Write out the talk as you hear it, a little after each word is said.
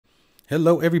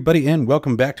Hello everybody and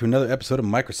welcome back to another episode of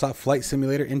Microsoft Flight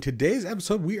Simulator. In today's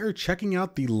episode we are checking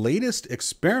out the latest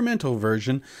experimental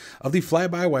version of the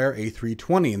Flybywire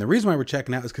A320. And the reason why we're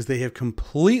checking out is because they have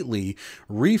completely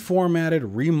reformatted,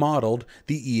 remodeled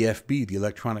the EFB, the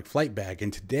electronic flight bag.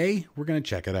 And today we're going to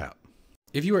check it out.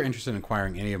 If you are interested in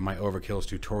acquiring any of my Overkills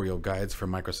tutorial guides for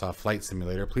Microsoft Flight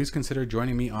Simulator, please consider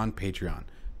joining me on Patreon.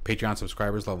 Patreon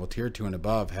subscribers level tier 2 and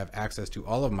above have access to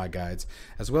all of my guides,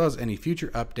 as well as any future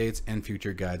updates and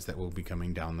future guides that will be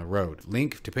coming down the road.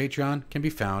 Link to Patreon can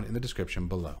be found in the description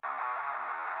below.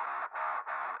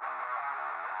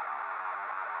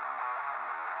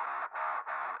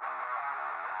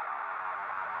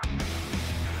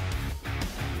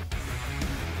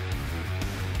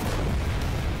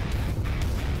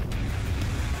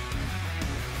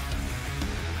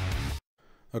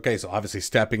 Okay, so obviously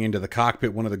stepping into the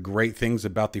cockpit, one of the great things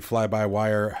about the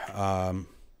fly-by-wire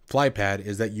flypad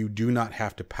is that you do not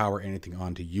have to power anything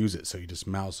on to use it. So you just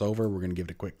mouse over, we're going to give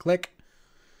it a quick click.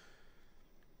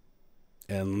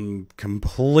 And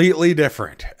completely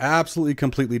different, absolutely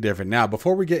completely different. Now,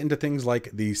 before we get into things like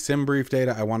the sim brief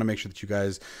data, I want to make sure that you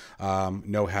guys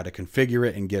know how to configure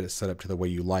it and get it set up to the way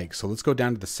you like. So let's go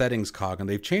down to the settings cog, and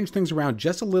they've changed things around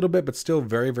just a little bit, but still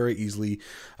very, very easily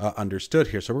understood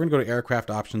here. So we're going to go to aircraft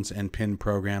options and pin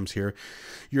programs here.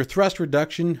 Your thrust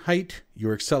reduction height,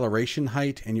 your acceleration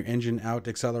height, and your engine out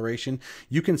acceleration.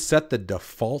 You can set the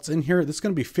defaults in here. This is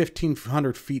going to be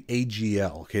 1,500 feet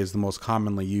AGL, okay, is the most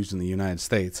commonly used in the United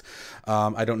States.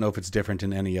 I don't know if it's different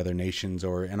in any other nations,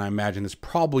 and I imagine this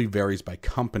probably varies by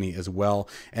company as well.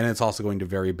 And it's also going to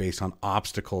vary based on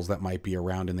obstacles that might be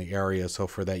around in the area. So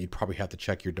for that, you'd probably have to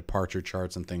check your departure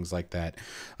charts and things like that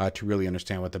to really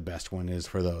understand what the best one is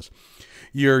for those.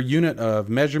 Your unit of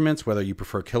measurements, whether you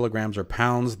prefer kilograms or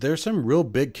pounds, there's some real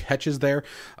big catches there.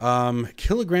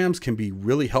 Kilograms can be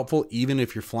really helpful even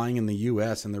if you're flying in the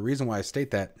US. And the reason why I state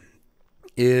that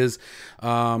is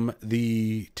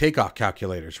the takeoff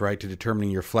calculators, right, to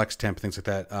determining your flex temp, things like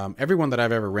that. Everyone that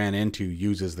I've ever ran into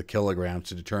uses the kilograms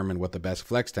to determine what the best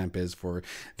flex temp is for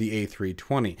the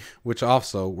A320, which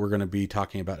also we're going to be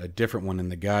talking about a different one in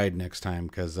the guide next time,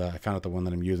 because I found out the one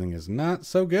that I'm using is not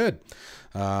so good.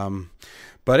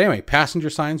 But anyway, passenger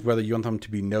signs, whether you want them to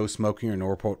be no smoking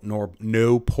or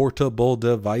no portable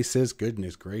devices.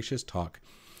 Goodness gracious, talk.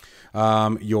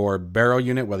 Your barrel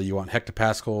unit, whether you want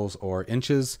hectopascals or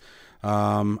inches.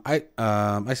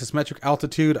 Isometric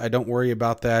altitude, I don't worry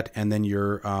about that. And then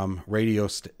your radio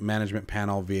management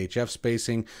panel, VHF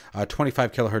spacing.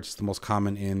 25 kilohertz is the most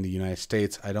common in the United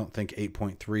States. I don't think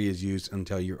 8.3 is used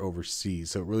until you're overseas.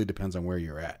 So it really depends on where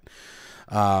you're at.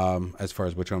 As far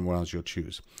as which one else you'll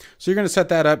choose. So you're going to set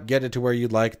that up, get it to where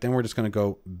you'd like. Then we're just going to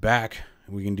go back.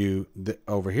 We can do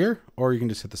over here, or you can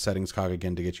just hit the settings cog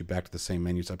again to get you back to the same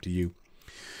menu. It's up to you.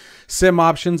 Sim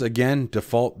options, again,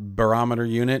 default barometer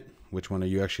unit. Which one are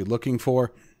you actually looking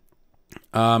for?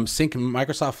 Sync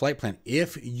Microsoft Flight Plan.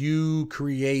 If you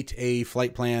create a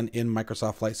flight plan in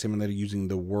Microsoft Flight Simulator using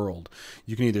the world,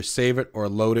 you can either save it or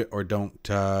load it, or don't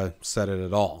set it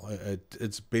at all.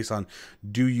 It's based on,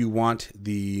 do you want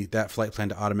that flight plan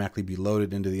to automatically be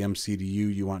loaded into the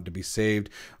MCDU? You want it to be saved,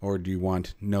 or do you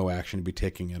want no action to be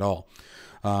taking at all?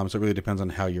 So it really depends on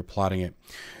how you're plotting it.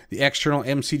 The external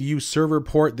MCDU server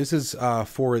port, this is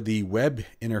for the web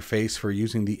interface for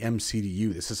using the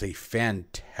MCDU. This is a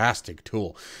fantastic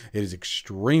tool. It is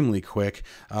extremely quick,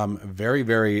 very,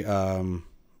 very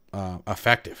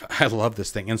effective. I love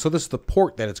this thing. And so this is the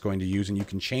port that it's going to use, and you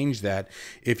can change that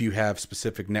if you have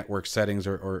specific network settings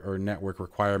or network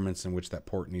requirements in which that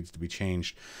port needs to be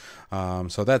changed.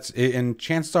 So that's it. And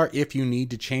chances are, if you need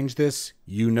to change this,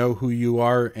 you know who you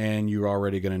are, and you're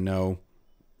already going to know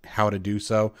how to do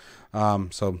so.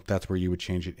 So that's where you would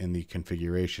change it in the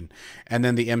configuration. And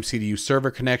then the MCDU server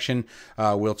connection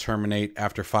will terminate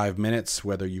after 5 minutes,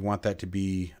 whether you want that to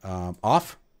be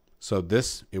off. So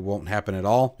it won't happen at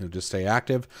all. It'll just stay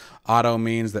active. Auto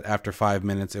means that after 5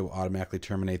 minutes, it will automatically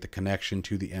terminate the connection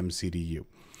to the MCDU.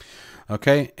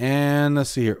 Okay, and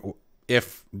let's see here.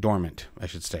 If dormant, I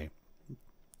should say.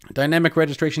 Dynamic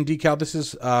registration decal. This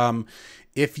is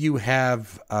if you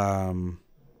have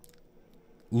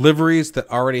liveries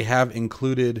that already have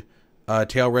included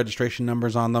tail registration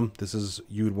numbers on them.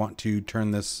 You would want to turn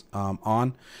this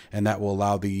on, and that will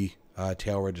allow the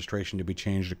tail registration to be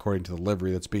changed according to the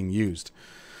livery that's being used.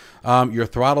 Your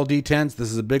throttle detents,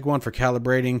 this is a big one for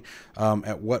calibrating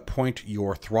at what point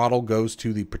your throttle goes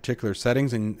to the particular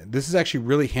settings. And this is actually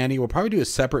really handy. We'll probably do a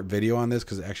separate video on this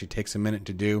because it actually takes a minute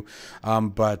to do.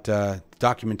 But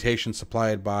documentation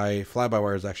supplied by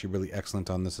Flybywire is actually really excellent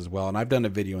on this as well. And I've done a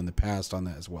video in the past on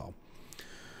that as well.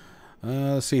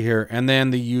 Let's see here. And then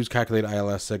the use calculate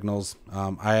ILS signals.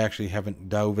 I actually haven't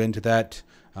dove into that.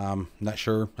 Not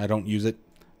sure. I don't use it.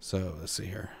 So let's see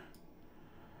here.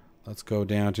 Let's go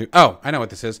down to, oh, I know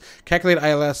what this is. Calculate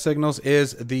ILS signals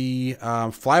is the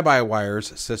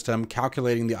Flybywire's system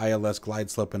calculating the ILS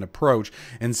glide slope and approach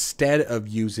instead of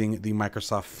using the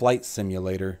Microsoft Flight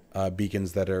Simulator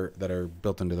beacons that are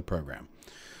built into the program.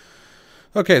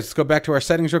 Okay, let's go back to our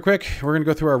settings real quick. We're going to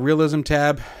go through our realism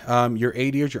tab. Your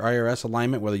ADOs, your IRS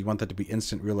alignment, whether you want that to be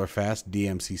instant, real, or fast.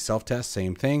 DMC self-test,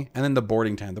 same thing. And then the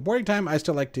boarding time. The boarding time, I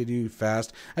still like to do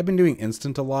fast. I've been doing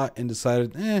instant a lot and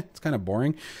decided, it's kind of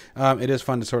boring. It is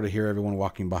fun to sort of hear everyone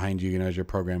walking behind you, as you're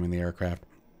programming the aircraft.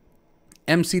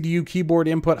 MCDU keyboard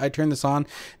input, I turn this on.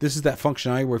 This is that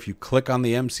functionality where if you click on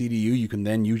the MCDU, you can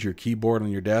then use your keyboard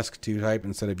on your desk to type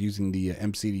instead of using the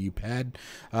MCDU pad.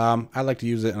 I like to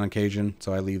use it on occasion,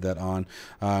 so I leave that on.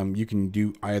 You can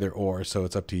do either or, so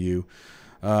it's up to you.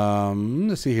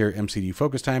 Let's see here, MCDU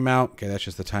focus timeout. Okay, that's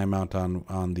just the timeout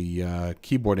on the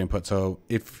keyboard input. So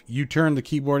if you turn the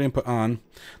keyboard input on,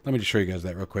 let me just show you guys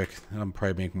that real quick. That'll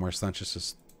probably make more sense just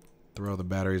to throw the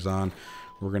batteries on.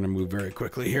 We're going to move very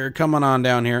quickly here. Coming on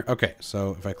down here. Okay,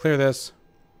 so if I clear this,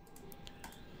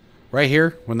 right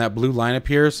here, when that blue line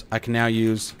appears, I can now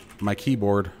use my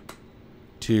keyboard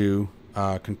to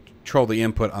control the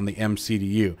input on the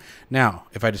MCDU. Now,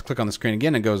 if I just click on the screen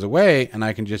again, it goes away, and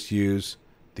I can just use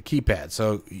the keypad.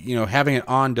 So, having it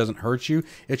on doesn't hurt you.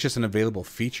 It's just an available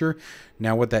feature.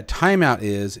 Now, what that timeout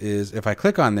is if I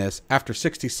click on this, after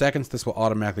 60 seconds, this will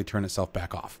automatically turn itself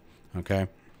back off. Okay,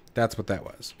 that's what that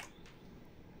was.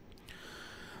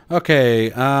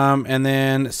 Okay, and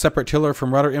then separate tiller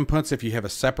from rudder inputs. If you have a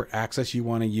separate axis you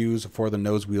want to use for the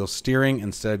nose wheel steering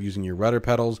instead of using your rudder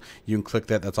pedals, you can click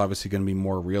that. That's obviously going to be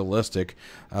more realistic.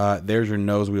 There's your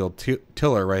nose wheel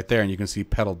tiller right there, and you can see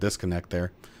pedal disconnect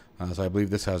there. So I believe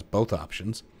this has both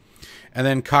options. And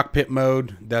then cockpit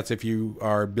mode, that's if you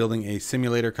are building a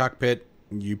simulator cockpit.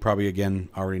 You probably, again,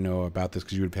 already know about this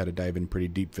because you would have had to dive in pretty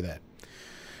deep for that.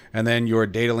 And then your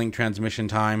data link transmission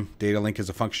time. Data link is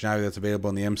a functionality that's available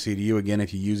in the MCDU. Again,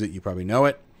 if you use it, you probably know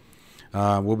it.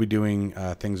 We'll be doing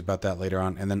things about that later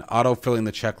on. And then auto-filling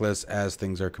the checklist as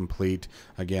things are complete.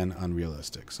 Again,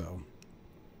 unrealistic. So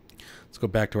let's go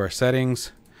back to our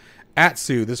settings.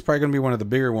 ATSU, this is probably going to be one of the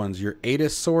bigger ones. Your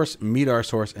ATIS source, MEDAR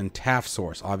source, and TAF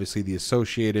source. Obviously, the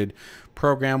associated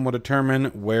program will determine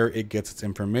where it gets its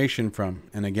information from.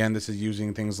 And again, this is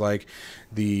using things like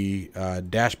the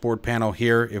dashboard panel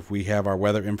here. If we have our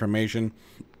weather information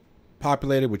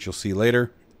populated, which you'll see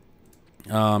later,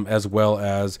 as well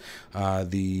as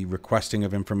the requesting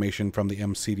of information from the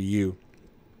MCDU,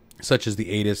 such as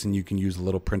the ATIS, and you can use the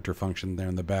little printer function there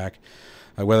in the back.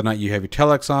 Whether or not you have your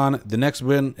telex on. The next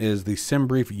one is the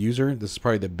SimBrief user. This is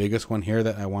probably the biggest one here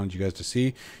that I wanted you guys to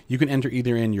see. You can enter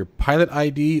either in your pilot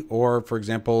ID or, for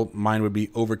example, mine would be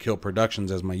Overkill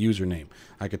Productions as my username.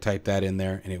 I could type that in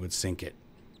there and it would sync it.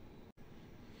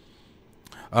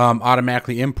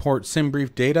 Automatically import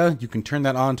SimBrief data. You can turn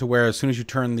that on to where as soon as you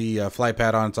turn the flight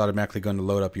pad on, it's automatically going to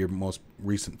load up your most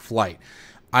recent flight.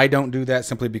 I don't do that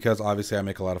simply because obviously I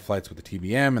make a lot of flights with the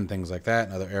TBM and things like that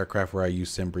and other aircraft where I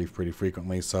use SimBrief pretty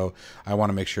frequently. So I want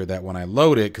to make sure that when I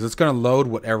load it, because it's going to load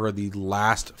whatever the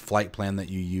last flight plan that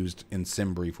you used in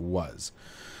SimBrief was.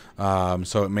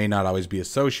 So it may not always be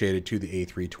associated to the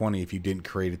A320 if you didn't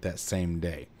create it that same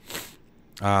day.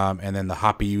 And then the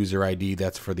Hoppy user ID,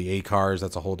 that's for the ACARs.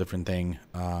 That's a whole different thing.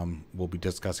 We'll be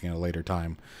discussing at a later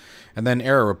time. And then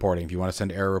error reporting, if you want to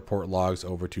send error report logs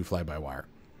over to Flybywire.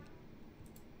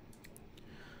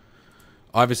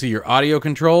 Obviously, your audio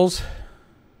controls.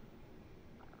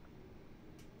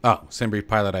 Oh, SimBrief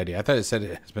pilot ID. I thought it said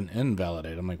it has been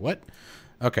invalidated. I'm like, what?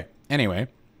 Okay. Anyway,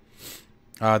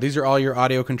 these are all your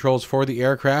audio controls for the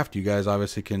aircraft. You guys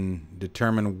obviously can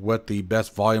determine what the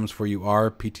best volumes for you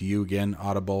are. PTU, again,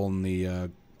 audible in the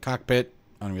cockpit.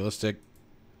 Unrealistic.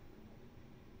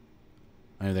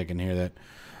 I don't think I can hear that.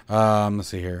 Let's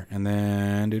see here. And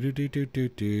then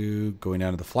going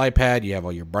down to the fly pad, you have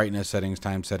all your brightness settings,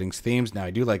 time settings, themes. Now I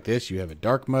do like this. You have a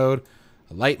dark mode,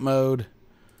 a light mode,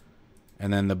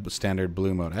 and then the standard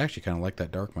blue mode. I actually kind of like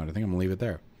that dark mode. I think I'm gonna leave it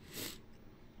there.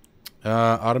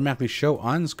 Automatically show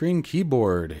on-screen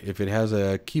keyboard. If it has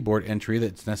a keyboard entry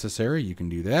that's necessary, you can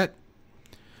do that.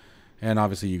 And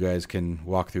obviously you guys can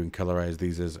walk through and colorize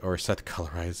these as, or set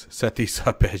these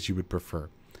up as you would prefer.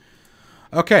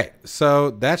 Okay, so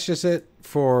that's just it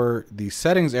for the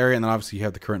settings area, and then obviously you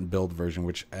have the current build version,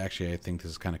 which actually I think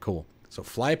this is kind of cool. So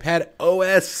FlyPad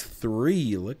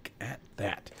OS3, look at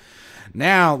that.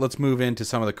 Now let's move into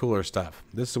some of the cooler stuff.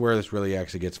 This is where this really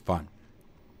actually gets fun.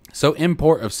 So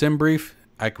import of SimBrief.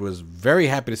 I was very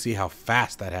happy to see how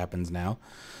fast that happens now.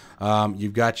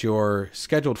 You've got your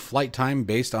scheduled flight time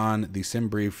based on the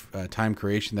SimBrief time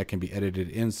creation that can be edited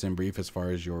in SimBrief as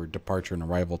far as your departure and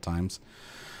arrival times.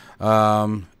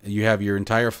 You have your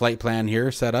entire flight plan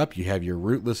here set up. You have your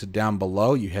route listed down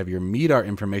below. You have your MEDAR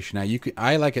information. Now,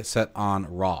 I like it set on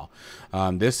raw.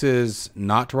 This is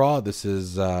not raw. This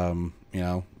is you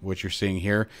know, what you're seeing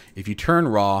here. If you turn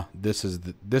raw, this is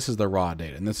the raw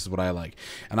data, and this is what I like.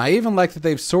 And I even like that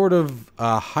they've sort of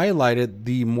highlighted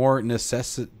the more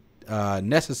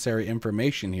necessary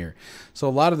information here. So a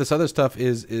lot of this other stuff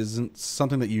isn't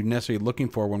something that you're necessarily looking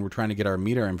for when we're trying to get our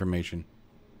MEDAR information.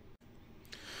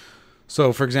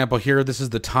 So, for example, here, this is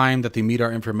the time that the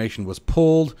MEDAR information was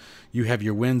pulled. You have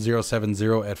your wind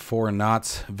 070 at 4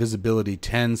 knots, visibility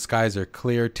 10, skies are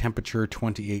clear, temperature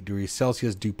 28 degrees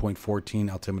Celsius, dew point 14,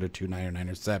 altimeter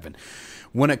 29907.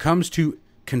 When it comes to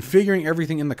configuring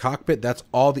everything in the cockpit, that's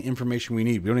all the information we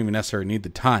need. We don't even necessarily need the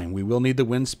time. We will need the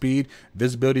wind speed.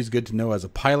 Visibility is good to know as a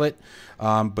pilot,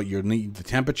 but you'll need the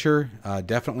temperature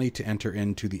definitely to enter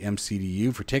into the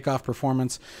MCDU for takeoff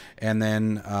performance. And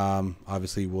then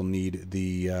obviously we'll need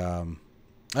the,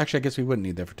 actually I guess we wouldn't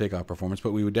need that for takeoff performance,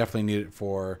 but we would definitely need it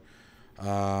for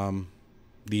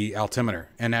the altimeter.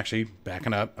 And actually,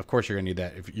 backing up, of course you're going to need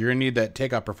that. If you're going to need that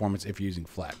takeoff performance if you're using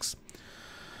Flex.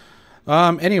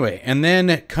 Anyway, and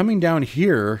then coming down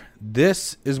here,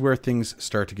 this is where things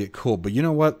start to get cool. But you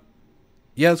know what?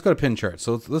 Yeah, let's go to pin chart.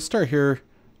 So let's start here.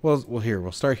 Well,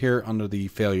 we'll start here under the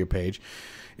failure page.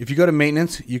 If you go to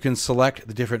maintenance, you can select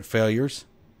the different failures,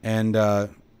 and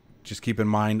just keep in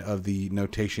mind of the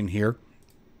notation here.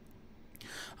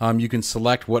 You can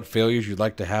select what failures you'd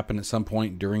like to happen at some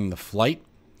point during the flight.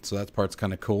 So that part's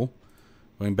kind of cool.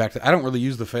 Going back to, I don't really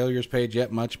use the failures page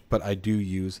yet much, but I do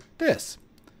use this.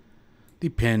 The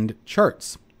pinned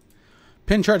charts.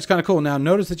 Pin charts kind of cool. Now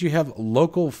notice that you have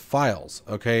local files.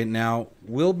 Okay, now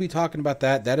we'll be talking about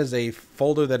that. That is a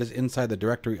folder that is inside the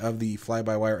directory of the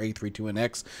Flybywire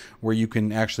A320X, where you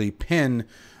can actually pin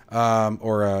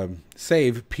or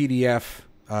save PDF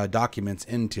documents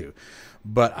into.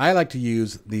 But I like to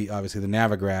use obviously the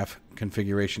Navigraph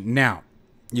configuration. Now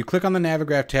you click on the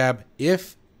Navigraph tab.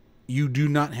 If you do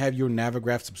not have your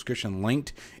Navigraph subscription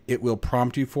linked, it will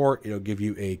prompt you for it. It'll give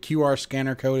you a QR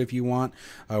scanner code if you want,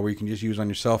 where you can just use on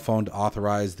your cell phone to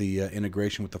authorize the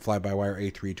integration with the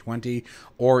Flybywire A320,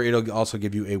 or it'll also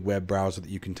give you a web browser that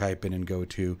you can type in and go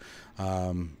to,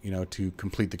 you know, to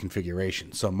complete the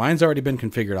configuration. So mine's already been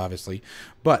configured, obviously,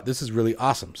 but this is really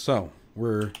awesome. So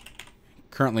we're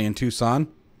currently in Tucson.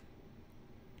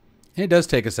 It does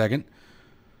take a second.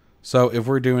 So if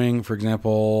we're doing, for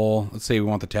example, let's say we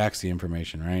want the taxi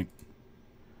information, right?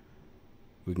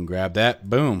 We can grab that.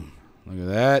 Boom. Look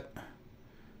at that.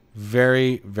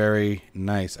 Very, very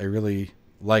nice. I really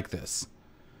like this.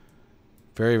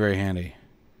 Very, very handy.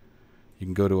 You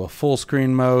can go to a full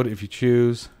screen mode if you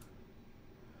choose.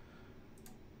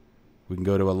 We can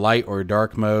go to a light or a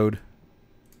dark mode.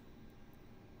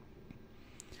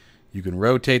 You can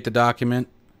rotate the document,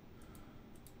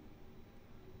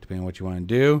 depending on what you want to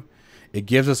do. It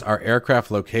gives us our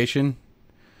aircraft location.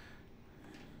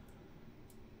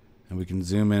 And we can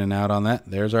zoom in and out on that.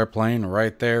 There's our plane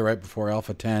right there, right before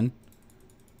Alpha 10.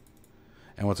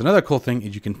 And what's another cool thing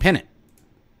is you can pin it.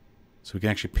 So we can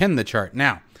actually pin the chart.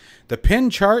 Now, the pin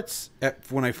charts,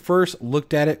 when I first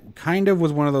looked at it, kind of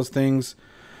was one of those things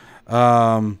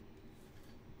that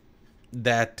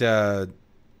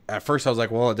at first I was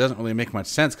like, well, it doesn't really make much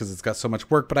sense because it's got so much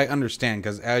work, but I understand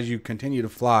because as you continue to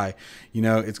fly, you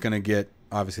know, it's going to get,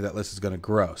 obviously that list is going to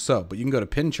grow. So, but you can go to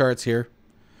pin charts here.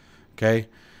 Okay.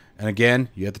 And again,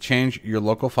 you have to change your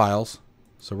local files.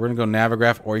 So we're going to go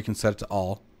Navigraph, or you can set it to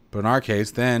all. But in our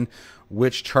case, then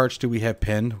which charts do we have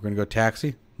pinned? We're going to go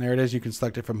taxi. There it is. You can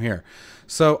select it from here.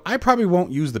 So I probably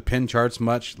won't use the pin charts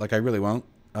much. Like I really won't.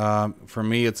 For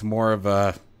me, it's more of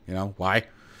a, you know, why?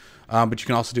 But you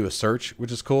can also do a search,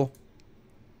 which is cool.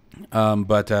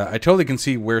 But I totally can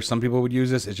see where some people would use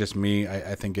this. It's just me.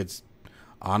 I think it's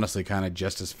honestly kind of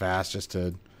just as fast just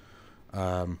to,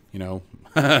 you know,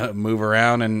 move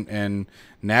around and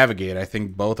navigate. I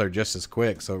think both are just as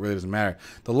quick, so it really doesn't matter.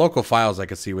 The local files, I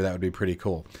could see where that would be pretty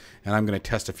cool. And I'm going to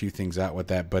test a few things out with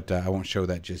that, but I won't show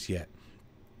that just yet.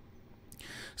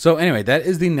 So anyway, that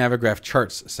is the Navigraph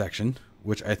charts section,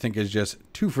 which I think is just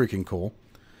too freaking cool.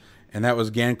 And that was,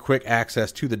 again, quick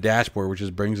access to the dashboard, which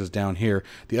just brings us down here.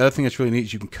 The other thing that's really neat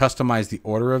is you can customize the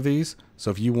order of these.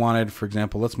 So if you wanted, for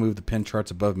example, let's move the pin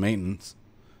charts above maintenance.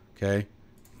 Okay,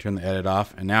 turn the edit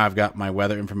off. And now I've got my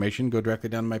weather information go directly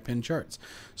down to my pin charts.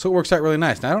 So it works out really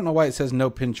nice. Now, I don't know why it says no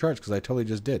pin charts because I totally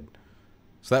just did.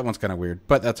 So that one's kind of weird,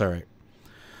 but that's all right.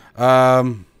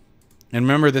 And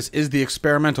remember, this is the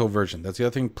experimental version. That's the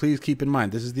other thing. Please keep in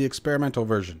mind. This is the experimental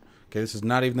version. Okay, this is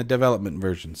not even the development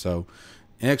version. So,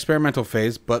 in experimental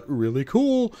phase, but really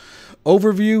cool.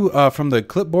 Overview from the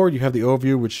clipboard. You have the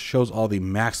overview, which shows all the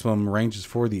maximum ranges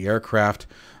for the aircraft,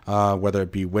 whether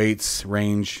it be weights,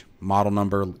 range, model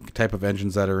number, type of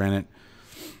engines that are in it.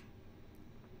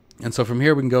 And so from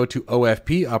here, we can go to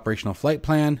OFP, Operational Flight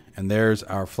Plan. And there's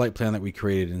our flight plan that we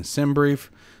created in SimBrief.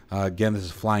 Again, this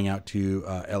is flying out to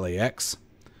LAX.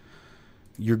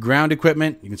 Your ground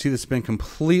equipment, you can see this has been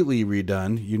completely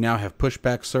redone. You now have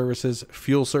pushback services,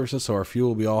 fuel services, so our fuel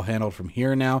will be all handled from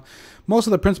here now. Most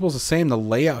of the principles are the same. The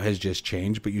layout has just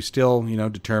changed, but you still,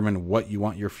 determine what you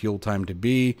want your fuel time to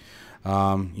be. You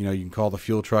can call the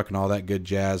fuel truck and all that good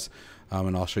jazz.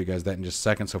 And I'll show you guys that in just a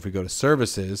second. So if we go to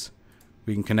services,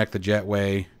 we can connect the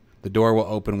jetway. The door will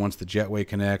open once the jetway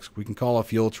connects. We can call a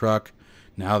fuel truck.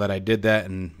 Now that I did that,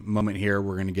 in a moment here,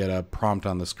 we're going to get a prompt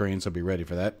on the screen, so be ready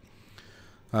for that.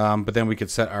 But then we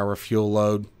could set our fuel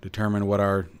load, determine what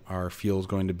our fuel is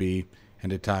going to be,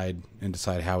 and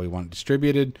decide how we want it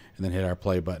distributed, and then hit our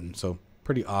play button. So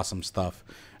pretty awesome stuff.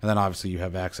 And then obviously you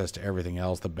have access to everything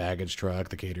else, the baggage truck,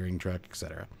 the catering truck,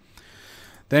 etc.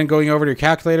 Then going over to your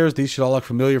calculators, these should all look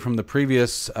familiar from the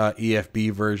previous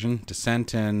EFB version,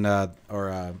 descent and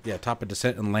top of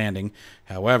descent and landing.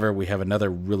 However, we have another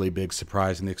really big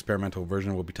surprise in the experimental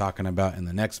version we'll be talking about in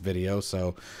the next video.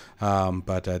 So,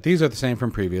 but these are the same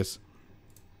from previous.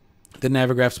 The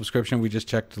Navigraph subscription we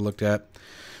just looked at.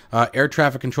 Air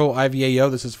traffic control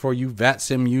IVAO. This is for you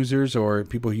VATSIM users or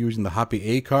people using the Hoppy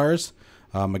A cars.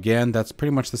 Again, that's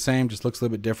pretty much the same, just looks a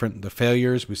little bit different. The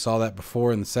failures, we saw that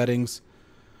before in the settings.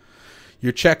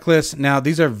 Your checklist. Now,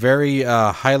 these are very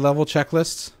high-level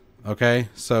checklists, okay?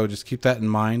 So just keep that in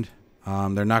mind.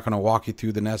 They're not going to walk you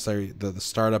through the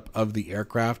startup of the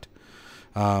aircraft,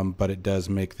 but it does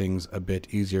make things a bit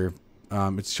easier.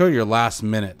 It's show your last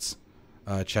minutes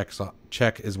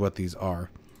check is what these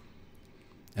are.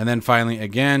 And then finally,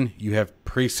 again, you have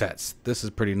presets. This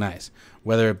is pretty nice.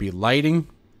 Whether it be lighting.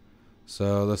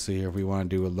 So let's see here if we want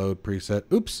to do a load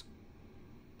preset. Oops.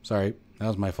 Sorry, that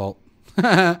was my fault.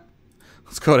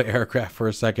 Let's go to aircraft for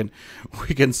a second.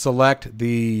 We can select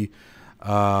the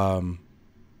current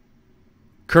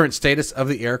status of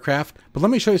the aircraft. But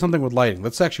let me show you something with lighting.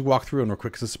 Let's actually walk through it real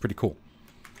quick because this is pretty cool.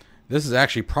 This is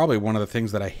actually probably one of the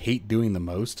things that I hate doing the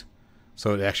most.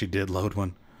 So it actually did load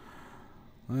one.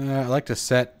 I like to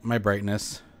set my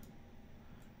brightness.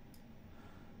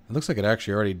 It looks like it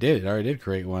actually already did. It already did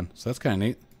create one. So that's kind of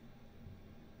neat.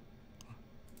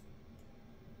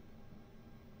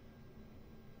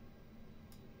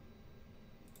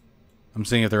 I'm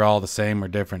seeing if they're all the same or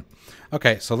different.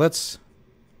 Okay, so let's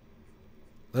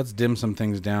dim some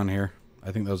things down here.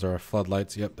 I think those are our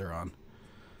floodlights. Yep, they're on.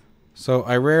 So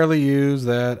I rarely use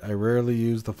that. I rarely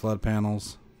use the flood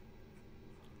panels.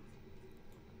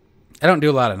 I don't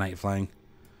do a lot of night flying,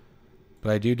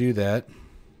 but I do that.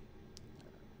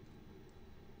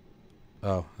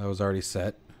 Oh, that was already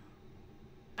set.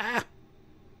 Ah!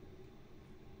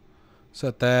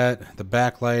 Set that. The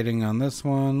backlighting on this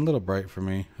one, a little bright for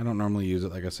me. I don't normally use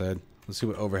it, like I said. Let's see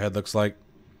what overhead looks like.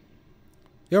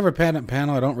 The overhead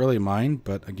panel, I don't really mind,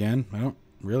 but again, I don't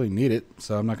really need it,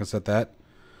 so I'm not going to set that.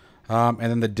 And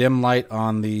then the dim light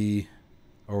on the...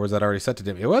 Or was that already set to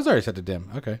dim? It was already set to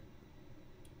dim. Okay.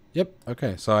 Yep.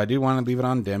 Okay, so I do want to leave it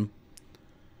on dim.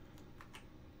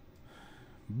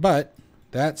 But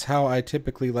that's how I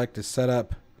typically like to set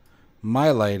up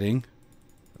my lighting.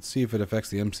 Let's see if it affects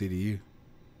the MCDU.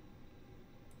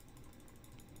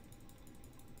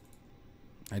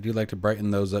 I do like to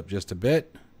brighten those up just a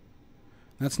bit.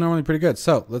 That's normally pretty good.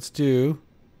 So let's do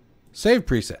save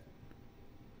preset.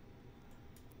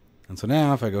 And so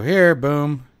now if I go here,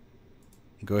 boom,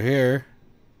 go here.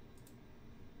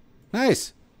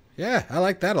 Nice. Yeah, I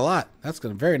like that a lot. That's a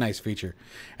very nice feature.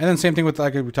 And then same thing with,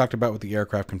 like we talked about with the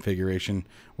aircraft configuration,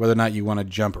 whether or not you want to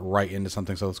jump right into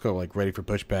something. So let's go like ready for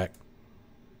pushback.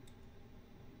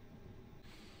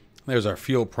 There's our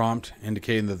fuel prompt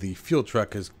indicating that the fuel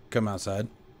truck has come outside.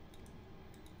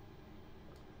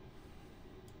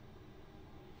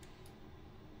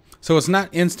 So it's not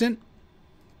instant,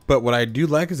 but what I do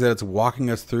like is that it's walking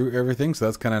us through everything. So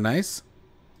that's kind of nice.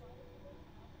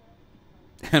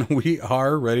 And we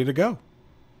are ready to go.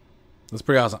 That's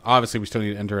pretty awesome. Obviously, we still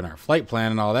need to enter in our flight plan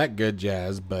and all that good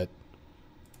jazz, but,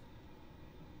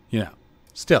 you know,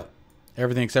 still,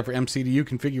 everything except for MCDU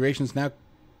configuration is now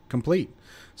complete.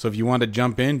 So if you want to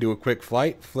jump in, do a quick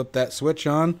flight, flip that switch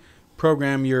on,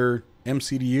 program your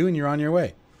MCDU, and you're on your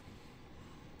way.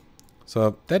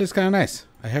 So that is kind of nice.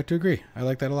 I have to agree. I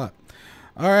like that a lot.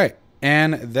 All right.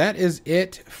 And that is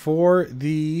it for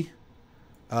the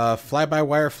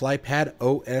Fly-by-Wire FlyPad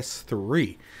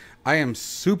OS3. I am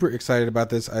super excited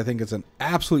about this. I think it's an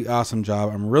absolutely awesome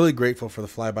job. I'm really grateful for the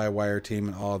Fly-by-Wire team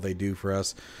and all they do for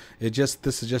us.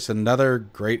 This is just another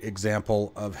great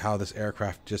example of how this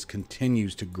aircraft just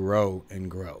continues to grow and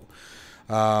grow.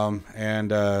 Like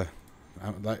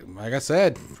I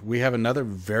said, we have another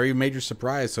very major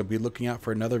surprise, so be looking out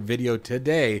for another video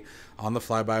today on the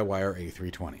Fly-by-Wire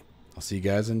A320. I'll see you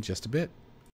guys in just a bit.